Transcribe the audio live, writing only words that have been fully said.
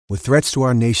With threats to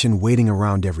our nation waiting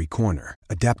around every corner,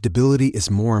 adaptability is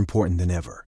more important than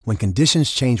ever. When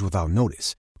conditions change without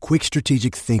notice, quick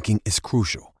strategic thinking is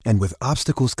crucial. And with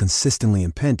obstacles consistently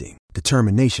impending,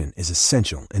 determination is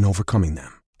essential in overcoming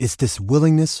them. It's this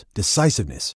willingness,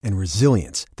 decisiveness, and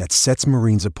resilience that sets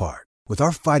Marines apart. With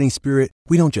our fighting spirit,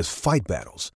 we don't just fight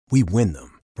battles, we win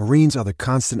them. Marines are the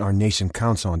constant our nation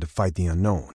counts on to fight the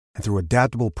unknown. And through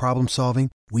adaptable problem solving,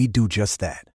 we do just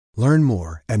that. Learn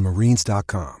more at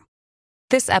marines.com.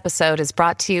 This episode is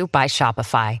brought to you by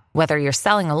Shopify. Whether you're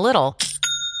selling a little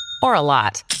or a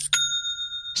lot,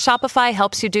 Shopify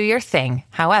helps you do your thing,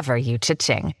 however you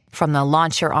cha-ching. From the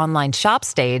launch your online shop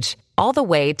stage, all the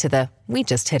way to the we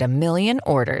just hit 1 million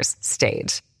orders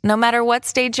stage. No matter what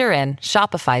stage you're in,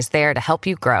 Shopify's there to help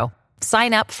you grow.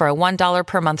 Sign up for a $1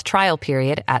 per month trial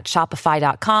period at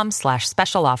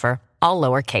shopify.com/special offer, all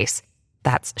lowercase.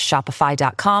 That's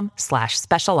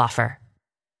shopify.com/special offer.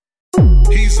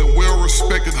 He's a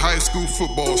well-respected high school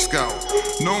football scout,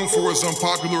 known for his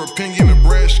unpopular opinion and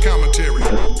brash commentary.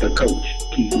 The coach,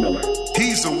 Keith Miller.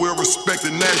 He's a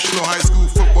well-respected national high school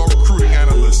football recruiting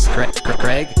analyst.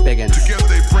 Greg Biggins. Together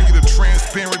they bring you the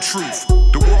transparent truth,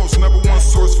 the world's #1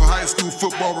 source for high school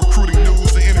football recruiting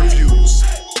news and interviews.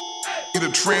 The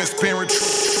transparent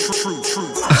truth.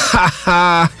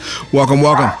 Welcome.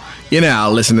 You're now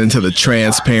listening to the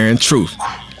Transparent Truth.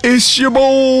 It's your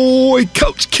boy,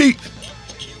 Coach Keith.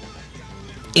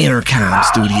 Intercom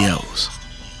Studios.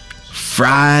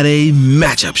 Friday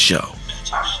matchup show.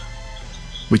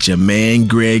 With your man,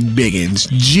 Greg Biggins.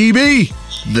 GB,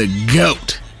 the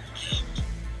GOAT.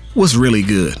 What's really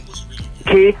good?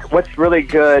 Keith, what's really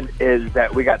good is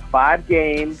that we got 5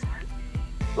 games.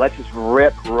 Let's just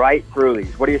rip right through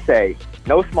these. What do you say?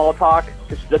 No small talk.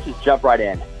 Let's just jump right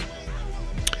in.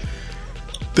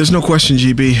 There's no question,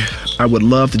 GB. I would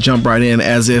love to jump right in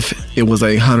as if it was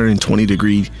a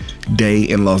 120-degree day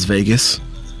in Las Vegas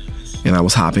and I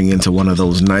was hopping into one of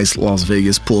those nice Las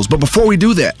Vegas pools. But before we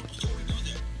do that,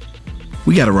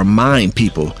 we got to remind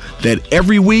people that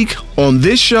every week on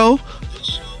this show,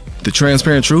 The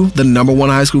Transparent Truth, the #1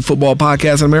 high school football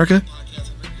podcast in America,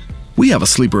 we have a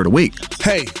Sleeper of the Week.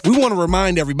 Hey, we want to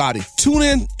remind everybody, tune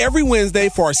in every Wednesday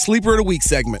for our Sleeper of the Week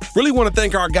segment. Really want to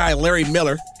thank our guy, Larry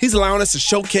Miller. He's allowing us to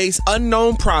showcase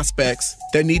unknown prospects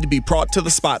that need to be brought to the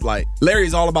spotlight. Larry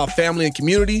is all about family and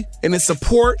community, and his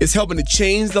support is helping to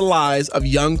change the lives of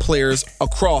young players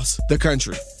across the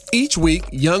country. Each week,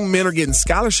 young men are getting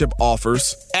scholarship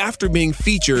offers after being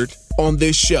featured on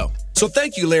this show. So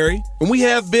thank you, Larry. When we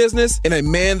have business and a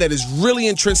man that is really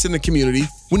entrenched in the community,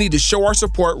 we need to show our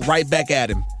support right back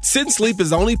at him. Sit and Sleep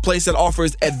is the only place that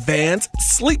offers advanced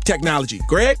sleep technology.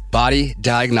 Greg? Body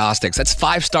Diagnostics. That's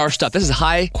 5-star stuff. This is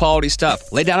high-quality stuff.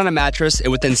 Lay down on a mattress, and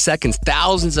within seconds,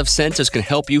 thousands of sensors can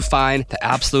help you find the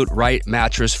absolute right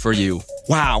mattress for you.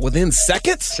 Wow, within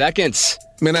seconds? Seconds.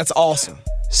 Man, that's awesome.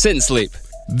 Sit and Sleep.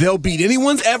 They'll beat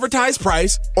anyone's advertised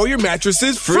price, or your mattress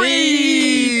is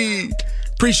free.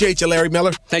 Appreciate you, Larry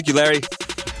Miller. Thank you, Larry.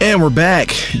 And we're back.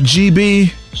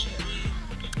 GB,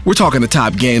 we're talking the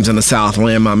top games in the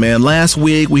Southland, my man. Last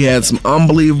week, we had some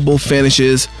unbelievable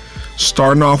finishes,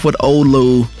 starting off with Old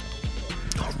Lou.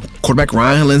 Quarterback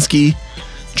Ryan Helinski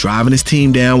driving his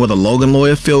team down with a Logan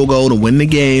Lawyer field goal to win the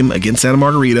game against Santa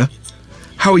Margarita.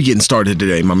 How are we getting started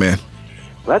today, my man?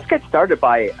 Let's get started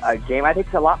by a game I think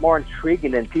is a lot more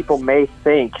intriguing than people may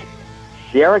think.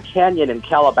 Sierra Canyon and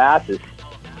Calabasas.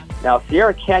 Now,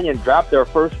 Sierra Canyon dropped their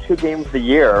first 2 games of the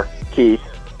year, Keith,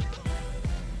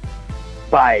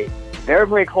 by very,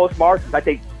 very close margins. I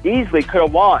think easily could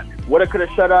have won. Woulda, coulda,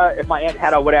 shoulda if my aunt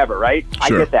had a whatever, right?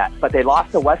 Sure. I get that. But they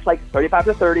lost to Westlake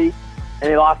 35-30, and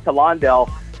they lost to Lawndale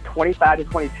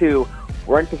 25-22.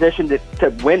 We're in position to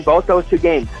win both those 2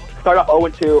 games. Start off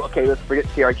 0-2. Okay, let's forget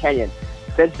Sierra Canyon.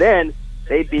 Since then,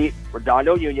 they beat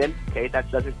Redondo Union. Okay,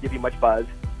 that doesn't give you much buzz.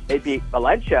 They beat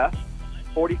Valencia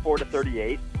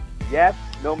 44-38. Yes,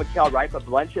 no Mikael Wright, but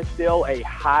Valencia still a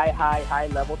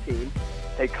high-level team.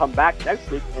 They come back next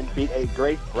week and beat a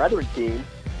Grace Brethren team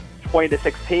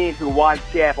 20-16, who won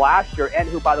CIF last year, and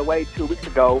who, by the way, 2 weeks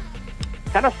ago,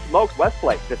 kind of smoked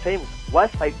Westlake. The same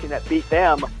Westlake team that beat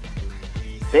them,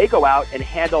 they go out and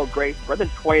handle Grace Brethren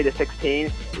 20-16.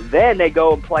 Then they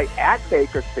go and play at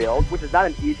Bakersfield, which is not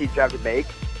an easy job to make.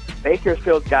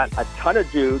 Bakersfield's got a ton of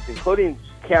dudes, including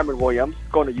Cameron Williams,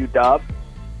 going to UW.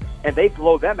 And they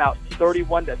blow them out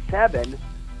 31-7.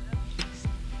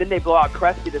 Then they blow out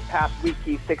Crespi this past week,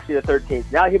 he's 60-13.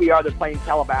 Now here we are, they're playing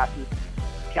Calabasas.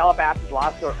 Calabasas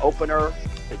lost their opener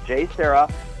to Jay Serra.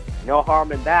 No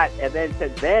harm in that. And then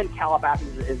since then,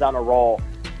 Calabasas is on a roll.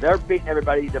 They're beating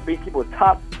everybody. They're beating people with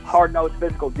tough, hard-nosed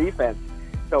physical defense.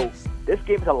 So this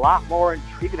game is a lot more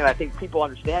intriguing than I think people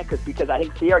understand because I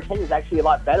think Sierra Canyon is actually a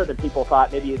lot better than people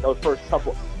thought maybe in those first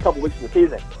couple weeks of the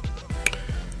season.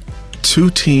 Two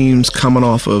teams coming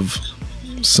off of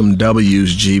some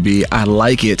W's, GB. I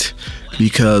like it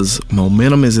because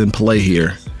momentum is in play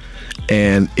here.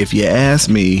 And if you ask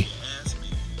me,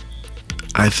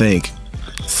 I think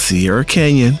Sierra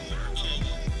Canyon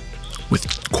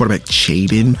with quarterback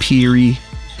Jaden Peary,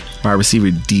 wide receiver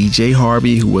DJ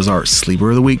Harvey, who was our sleeper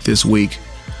of the week this week,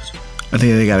 I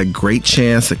think they got a great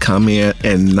chance to come in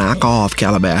and knock off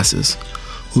Calabasas,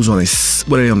 who's on a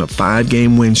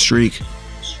 5-game win streak.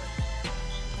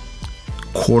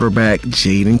 Quarterback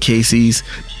Jaden Casey's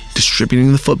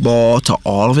distributing the football to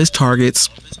all of his targets,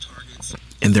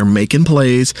 and they're making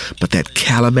plays, but that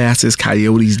Calabasas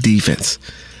Coyotes defense,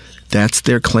 that's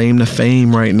their claim to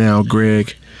fame right now,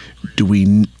 Greg. Do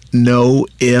we know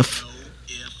if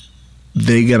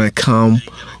they're going to come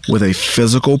with a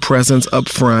physical presence up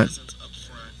front,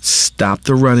 stop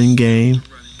the running game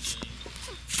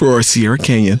for Sierra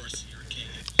Canyon,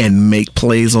 and make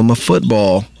plays on the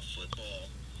football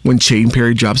when Jaden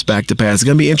Peary drops back to pass? It's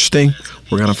going to be interesting.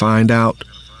 We're going to find out.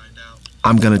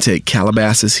 I'm going to take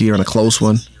Calabasas here in a close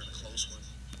one.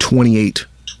 28.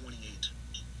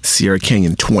 Sierra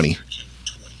Canyon 20.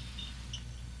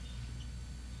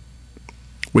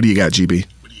 What do you got, GB?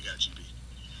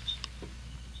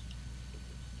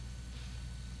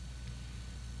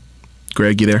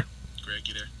 Greg, you there?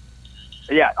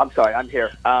 Yeah, I'm sorry. I'm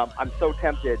here. I'm so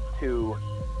tempted to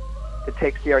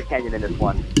take Sierra Canyon in this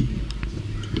one.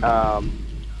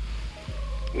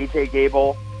 E.J.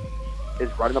 Gable is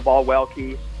running the ball well,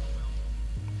 Keith.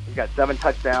 He's got 7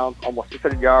 touchdowns, almost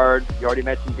 600 yards. You already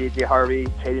mentioned DJ Harvey.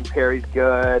 Jaden Peary's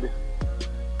good.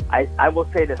 I will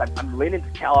say this. I'm leaning to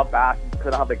Calabasas because I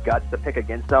don't have the guts to pick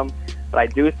against them. But I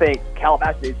do think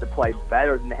Calabasas needs to play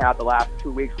better than they have the last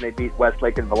 2 weeks when they beat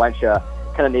Westlake and Valencia.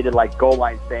 Kind of needed like goal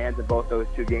line stands in both those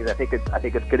 2 games. I think it's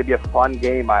going to be a fun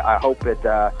game. I hope it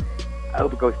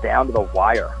goes down to the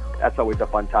wire. That's always a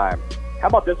fun time. How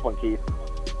about this one, Keith?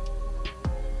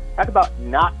 Talk about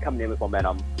not coming in with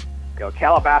momentum. You know,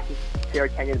 Calabasas, Sierra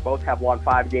Canyon both have won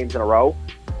 5 games in a row.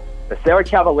 The Sarah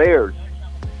Cavaliers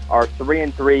are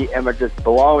 3-3 and were just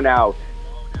blown out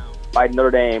by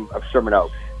Notre Dame of Sherman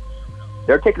Oaks.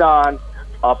 They're taking on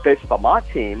a Bishop Vermont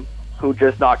team who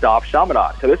just knocked off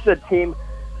Chaminade. So this is a team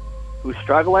who's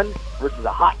struggling versus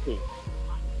a hot team.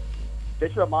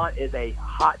 Bishop Vermont is a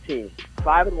hot team.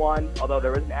 5-1, although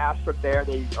there is an asterisk there.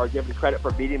 They are given credit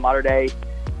for beating Mater Dei.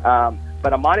 But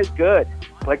Vermont is good.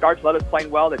 Blake Archuleta's playing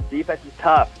well. The defense is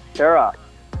tough. Sarah,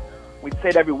 we say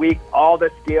it every week, all the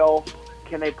skill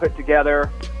can they put together?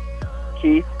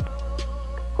 Keith,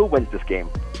 who wins this game?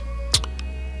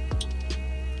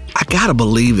 I got to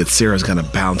believe that Sarah's going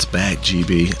to bounce back,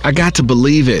 GB. I got to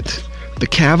believe it. The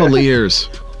Cavaliers,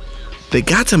 they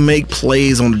got to make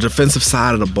plays on the defensive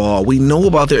side of the ball. We know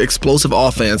about their explosive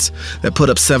offense that put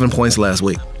up 7 points last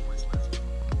week.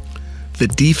 The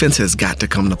defense has got to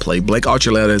come to play. Blake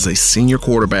Archuleta is a senior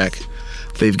quarterback.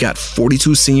 They've got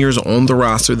 42 seniors on the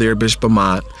roster there at Bishop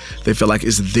Vermont. They feel like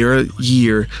it's their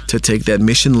year to take that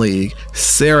Mission League.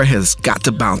 Sarah has got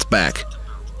to bounce back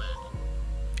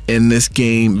in this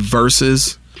game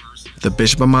versus the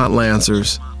Bishop Vermont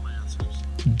Lancers.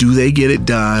 Do they get it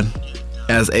done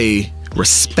as a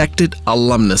respected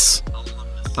alumnus?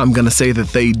 I'm going to say that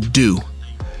they do.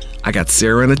 I got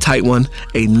Sarah in a tight one,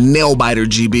 a nail-biter,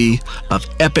 GB, of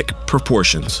epic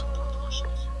proportions.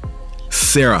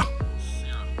 Sarah,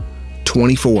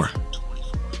 24.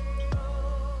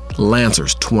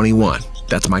 Lancers, 21.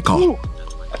 That's my call. Ooh,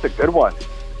 that's a good one.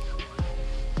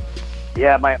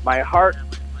 Yeah, my heart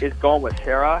is going with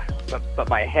Sarah, but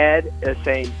my head is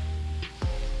saying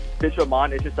Bishop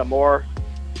Vermont is just a more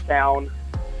sound,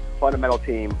 fundamental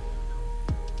team.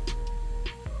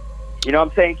 You know what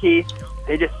I'm saying, Keith?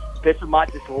 Bishop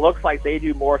Vermont just looks like they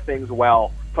do more things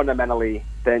well fundamentally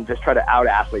than just try to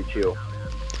out-athlete you.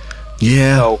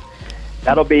 Yeah. So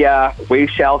that'll be we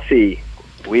shall see.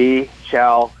 We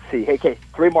shall see. Hey, Keith,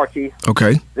 3 more, Keith.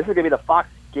 Okay. This is going to be the Fox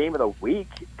game of the week.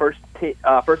 First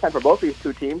time for both these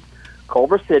 2 teams.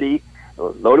 Culver City,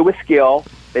 loaded with skill.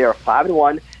 They are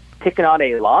 5-1, taking on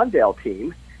a Lawndale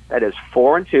team that is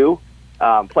 4-2.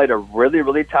 Played a really,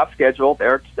 really tough schedule.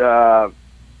 One of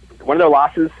their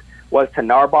losses was to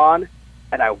Narbonne,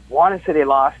 and I want to say they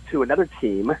lost to another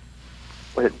team.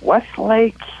 Was it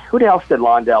Westlake? Who else did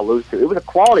Lawndale lose to? It was a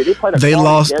quality. They played a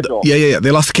quality schedule. Yeah.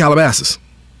 They lost to Calabasas.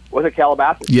 Was it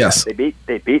Calabasas? Yes. Yeah,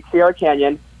 they beat Sierra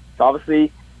Canyon. So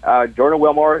obviously, Jordan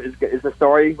Wilmore is the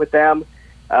story with them.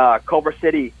 Culver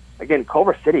City,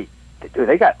 dude,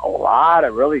 they got a lot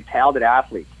of really talented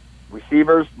athletes.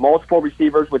 receivers, multiple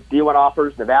receivers with D1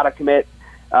 offers, Nevada commit.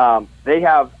 They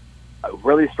have a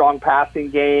really strong passing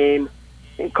game.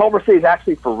 And Culver City is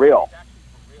actually for real.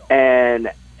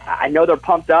 And I know they're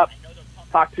pumped up.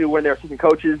 Talked to one of their assistant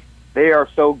coaches. They are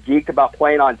so geeked about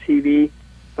playing on TV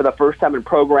for the first time in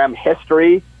program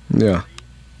history. Yeah.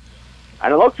 I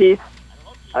don't know, Keith.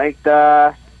 I think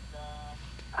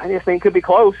this thing could be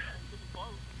close.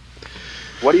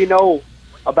 What do you know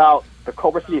about the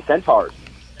Culver City Centaurs?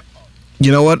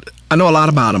 You know what? I know a lot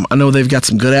about them. I know they've got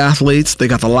some good athletes. They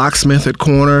got the locksmith at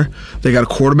corner. They got a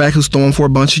quarterback who's throwing for a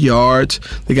bunch of yards.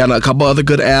 They got a couple other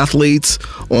good athletes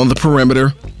on the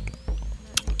perimeter.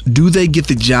 Do they get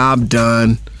the job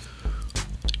done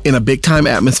in a big-time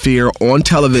atmosphere on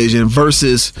television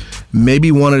versus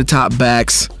maybe one of the top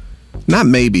backs, not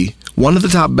maybe, one of the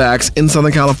top backs in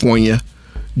Southern California,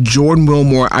 Jordan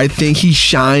Wilmore? I think he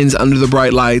shines under the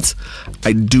bright lights.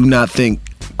 I do not think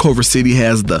Culver City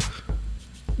has the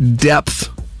depth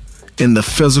and the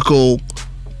physical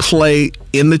play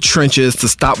in the trenches to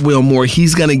stop Wilmore.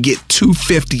 He's going to get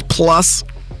 250 plus.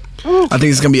 I think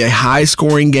it's going to be a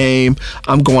high-scoring game.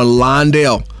 I'm going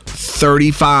Lawndale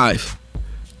 35,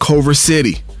 Culver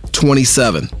City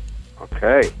 27.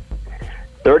 Okay.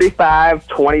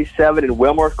 35-27, and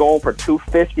Wilmore's going for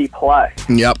 250 plus.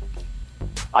 Yep.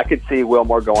 I could see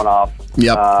Wilmore going off.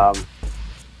 Yep.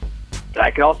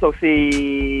 I can also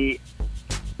see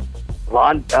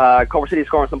Culver City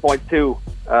scoring some points too.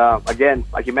 Again,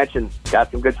 like you mentioned,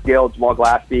 got some good skill. Jamal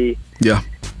Glassby. Yeah.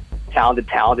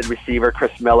 Talented receiver.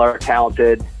 Chris Miller,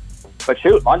 talented. But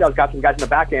shoot, Lawndale's got some guys in the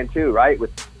back end too, right?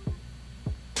 With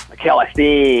Mikael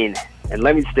Esteen and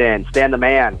Livingston, Stan the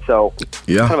Man. So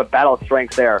yeah, kind of a battle of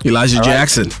strength there. Elijah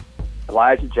Jackson.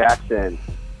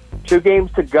 2 games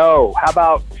to go. How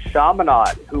about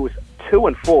Chaminade, who's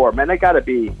 2-4? Man, they got to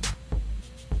be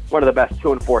one of the best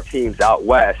 2-4 teams out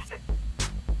west.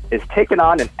 Is taking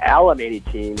on an Alamany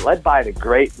team led by the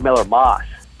great Miller Moss.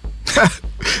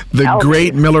 The Alamany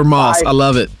great Miller Moss. I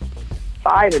love it.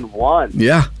 5-1.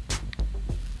 Yeah.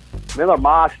 Miller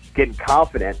Moss is getting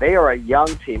confident. They are a young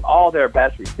team. All their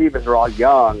best receivers are all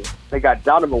young. They got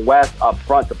Donovan West up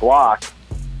front to block.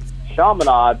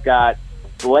 Chaminade got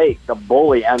Blake, the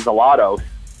bully, and Zalatos.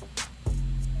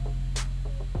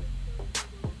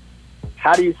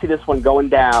 How do you see this one going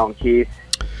down, Keith?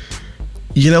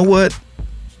 You know what?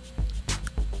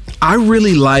 I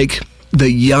really like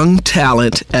the young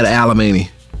talent at Alamany.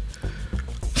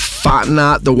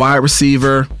 Fontenot, the wide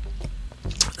receiver,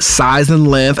 size and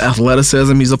length,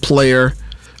 athleticism. He's a player.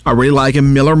 I really like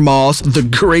him. Miller Moss, the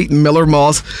great Miller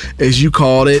Moss, as you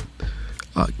called it.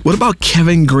 What about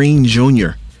Kevin Green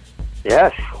Jr.?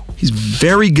 Yes. He's a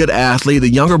very good athlete, the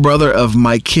younger brother of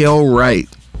Michael Wright.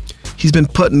 He's been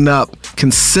putting up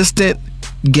consistent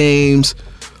games,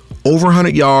 over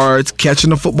 100 yards,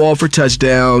 catching the football for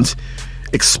touchdowns,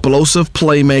 explosive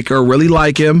playmaker, really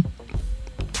like him.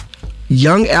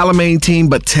 Young Alamany team,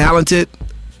 but talented.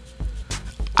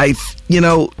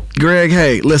 Greg,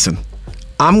 hey, listen,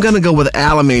 I'm going to go with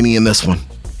Alamany in this one.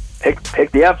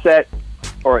 Pick the upset,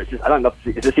 or it's just, I don't know,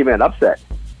 is this even an upset?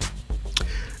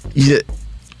 Yeah,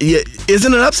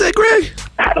 isn't it an upset, Greg?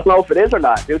 I don't know if it is or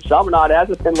not. Dude, Chaminade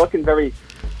hasn't been looking very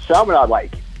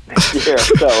Chaminade-like this year.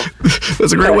 So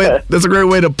that's a great way. That's a great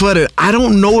way to put it. I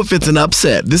don't know if it's an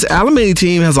upset. This Alamany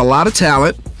team has a lot of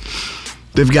talent.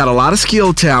 They've got a lot of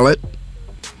skill talent.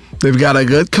 They've got a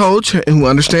good coach who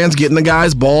understands getting the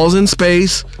guys balls in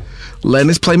space, letting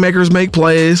his playmakers make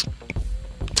plays.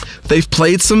 They've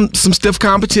played some stiff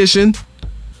competition.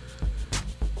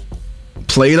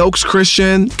 Played Oaks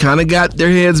Christian, kind of got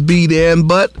their heads beat in,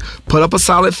 but put up a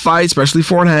solid fight, especially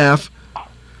 4.5.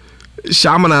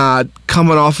 Chaminade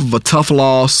coming off of a tough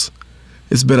loss.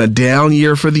 It's been a down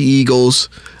year for the Eagles.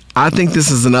 I think this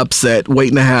is an upset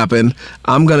waiting to happen.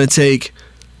 I'm going to take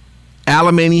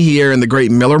Alamany here and the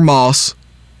great Miller Moss.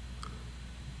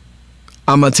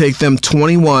 I'm going to take them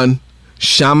 21,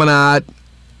 Chaminade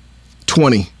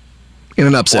 20 in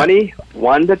an upset.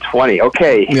 21-20.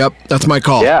 Okay. Yep, that's my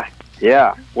call.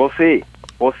 Yeah, we'll see.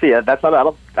 That's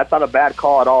not a bad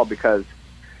call at all, because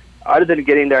other than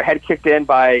getting their head kicked in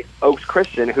by Oaks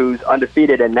Christian, who's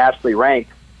undefeated and nationally ranked,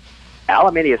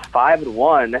 Alamany is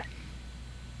 5-1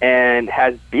 and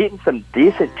has beaten some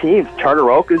decent teams. Charter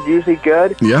Oak is usually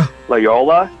good. Yeah.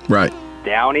 Loyola. Right.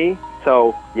 Downey.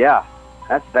 So yeah,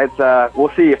 that's we'll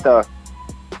see if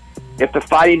the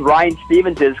fighting Ryan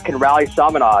Stevenses can rally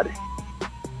Chaminade.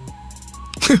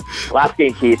 Last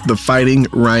game, Keith. The fighting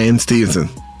Ryan Stevenson.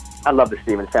 I love the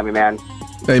Stevens family, man.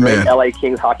 Hey, man. LA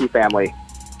Kings hockey family.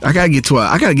 I gotta get to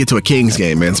a Kings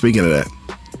game, man. Speaking of that.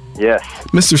 Yes.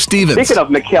 Mr. Stevens. Speaking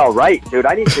of Mikael Wright, dude,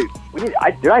 I need to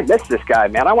I miss this guy,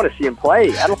 man. I want to see him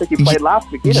play. I don't think he played last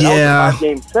week either. Yeah. That was a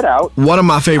 5-game sit-out. One of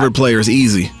my favorite players,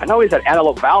 easy. I know he's at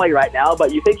Antelope Valley right now,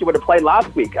 but you think he would have played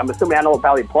last week. I'm assuming Antelope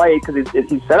Valley played because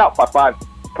he's set out for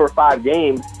 5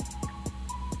 games.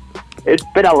 It's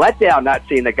been a letdown not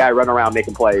seeing the guy run around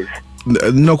making plays.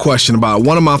 No question about it.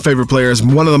 One of my favorite players,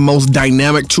 one of the most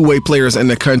dynamic two-way players in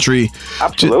the country.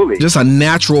 Absolutely. Just a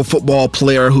natural football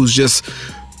player who's just...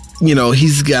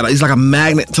 he's like a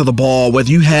magnet to the ball. Whether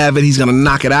you have it, he's going to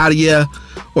knock it out of you.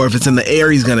 Or if it's in the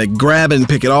air, he's going to grab it and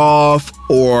pick it off.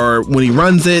 Or when he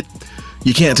runs it,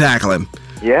 you can't tackle him.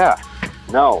 Yeah.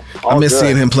 No. I miss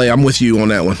seeing him play. I'm with you on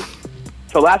that one.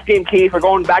 So last game, Keith, we're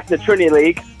going back to the Trinity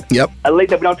League. Yep. A league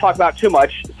that we don't talk about too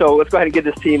much. So let's go ahead and give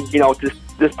this team,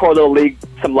 this poor little league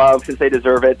some love since they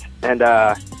deserve it. And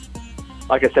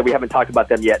like I said, we haven't talked about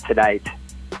them yet tonight.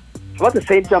 So about the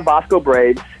St. John Bosco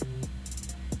Braves.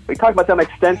 We talked about them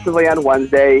extensively on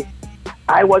Wednesday.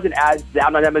 I wasn't as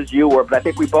down on them as you were, but I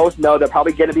think we both know they're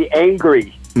probably going to be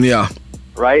angry. Yeah.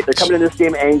 Right? They're coming in this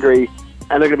game angry,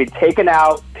 and they're going to be taking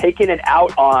it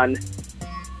out on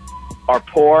our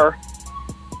poor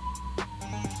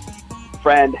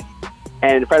friend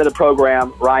and friend of the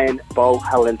program, Ryan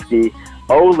Bohelinski.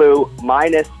 Olu,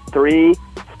 -3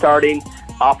 starting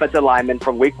offensive linemen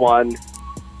from week 1.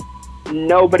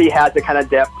 Nobody has the kind of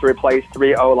depth to replace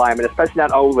 3 O-linemen, especially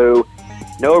not Olu.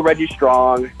 No Reggie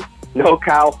Strong, no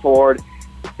Kyle Ford.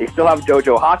 They still have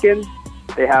JoJo Hawkins.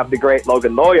 They have the great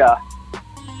Logan Loya.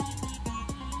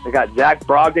 They got Zach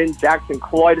Brogdon, Jackson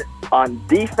Cloyd on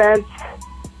defense.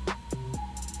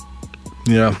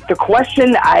 Yeah. The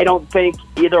question I don't think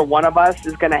either one of us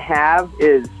is going to have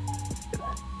is,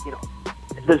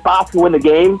 does Boston win the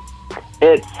game?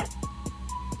 It's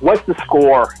what's the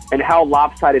score and how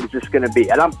lopsided is this going to be?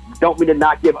 And I don't mean to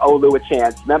not give Olu a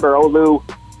chance. Remember, Olu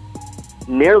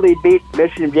nearly beat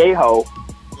Mission Viejo,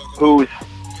 who's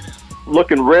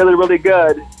looking really, really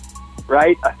good,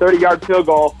 right? A 30-yard field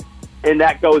goal, and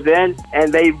that goes in,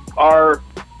 and they are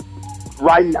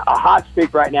riding a hot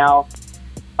streak right now.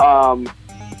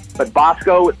 But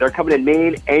Bosco, they're coming in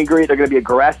mean, angry. They're going to be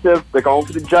aggressive. They're going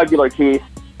for the jugular, Keith.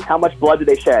 How much blood do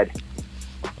they shed?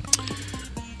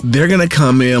 They're going to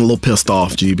come in a little pissed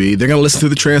off, GB. They're going to listen to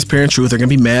the transparent truth. They're going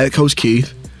to be mad at Coach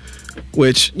Keith,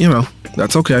 which,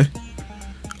 that's okay.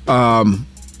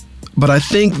 But I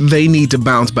think they need to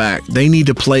bounce back. They need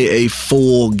to play a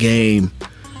full game.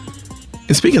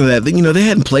 And speaking of that, they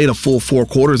hadn't played a full 4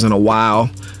 quarters in a while.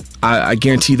 I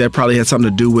guarantee that probably had something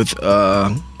to do with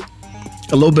a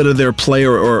little bit of their play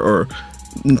or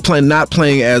not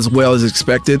playing as well as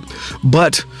expected.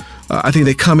 But I think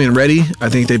they come in ready. I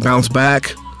think they bounce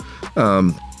back.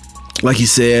 Like you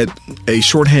said, a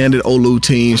shorthanded Olu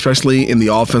team, especially in the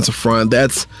offensive front,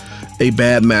 that's a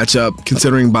bad matchup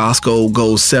considering Bosco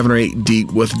goes 7 or 8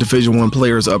 deep with Division I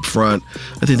players up front.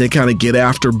 I think they kind of get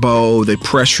after Bo. They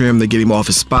pressure him. They get him off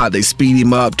his spot. They speed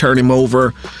him up, turn him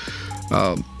over.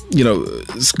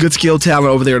 It's good skill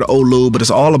talent over there at Olu, but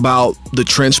it's all about the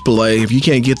trench play. If you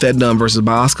can't get that done versus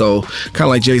Bosco, kind of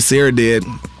like Jay Sayre did,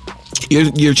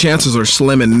 your chances are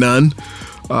slim and none.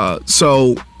 I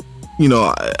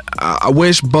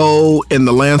wish Bo and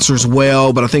the Lancers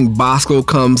well, but I think Bosco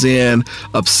comes in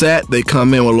upset. They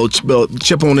come in with a little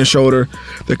chip on their shoulder.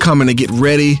 They're coming to get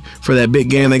ready for that big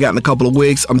game they got in a couple of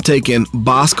weeks. I'm taking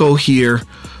Bosco here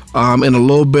in a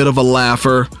little bit of a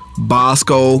laugher.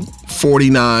 Bosco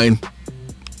 49,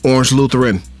 Orange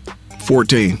Lutheran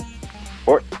 14.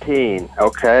 14,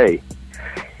 okay.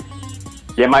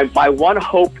 Yeah, my one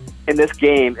hope in this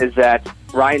game is that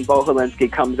Ryan Bohelinski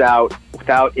comes out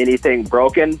without anything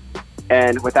broken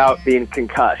and without being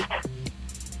concussed.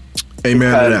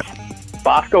 Amen to that.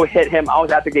 Bosco hit him. I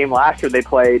was at the game last year they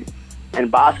played, and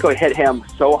Bosco hit him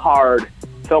so hard,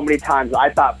 so many times, I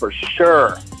thought for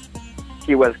sure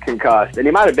he was concussed. And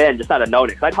he might have been, just not a known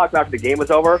it. Because I talked after the game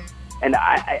was over, and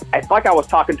I felt like I was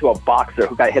talking to a boxer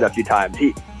who got hit a few times.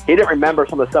 He didn't remember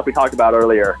some of the stuff we talked about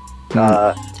earlier.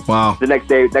 Wow. The next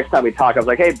time we talked, I was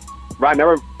like, hey, Ryan,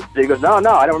 remember? He goes, no,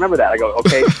 I don't remember that. I go,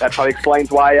 okay, that probably explains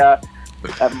why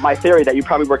my theory that you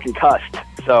probably were concussed.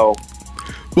 So,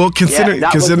 well, considering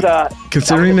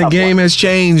the game has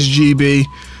changed, GB,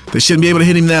 they shouldn't be able to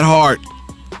hit him that hard.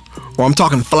 Or I'm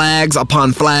talking flags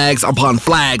upon flags upon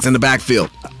flags in the backfield.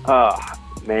 Oh,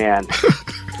 man.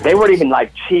 They weren't even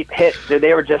like cheap hits.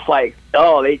 They were just like,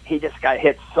 he just got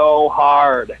hit so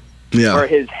hard. Yeah. Where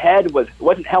his head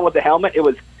wasn't helmet to helmet. It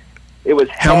was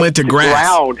helmet to grass.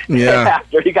 Ground. Yeah.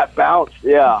 After he got bounced.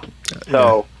 Yeah.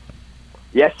 So,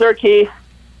 yes, sir, Keith.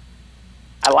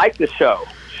 I like this show.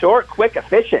 Short, quick,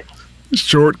 efficient.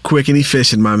 Short, quick, and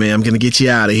efficient, my man. I'm going to get you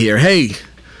out of here. Hey,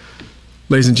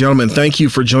 Ladies and gentlemen, thank you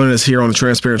for joining us here on The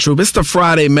Transparent Truth. It's the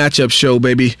Friday matchup show,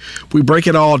 baby. We break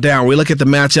it all down. We look at the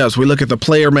matchups. We look at the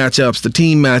player matchups, the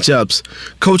team matchups,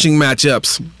 coaching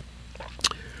matchups.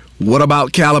 What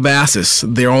about Calabasas?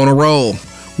 They're on a roll.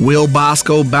 Will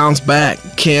Bosco bounce back?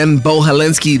 Can Bo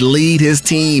Helinski lead his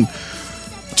team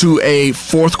to a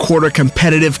fourth quarter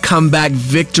competitive comeback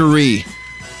victory?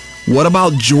 What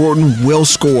about Jordan will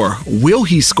score? Will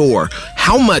he score?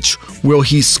 How much will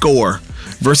he score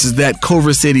versus that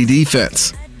Culver City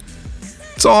defense?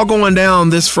 It's all going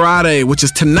down this Friday, which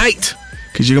is tonight,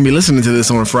 because you're going to be listening to this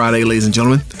on Friday, ladies and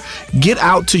gentlemen. Get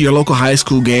out to your local high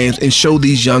school games and show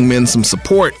these young men some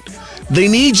support. They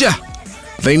need you.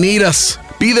 They need us.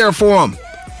 Be there for them.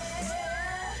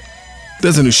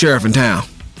 There's a new sheriff in town,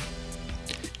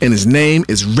 and his name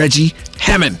is Reggie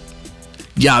Hammond.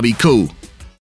 Y'all be cool.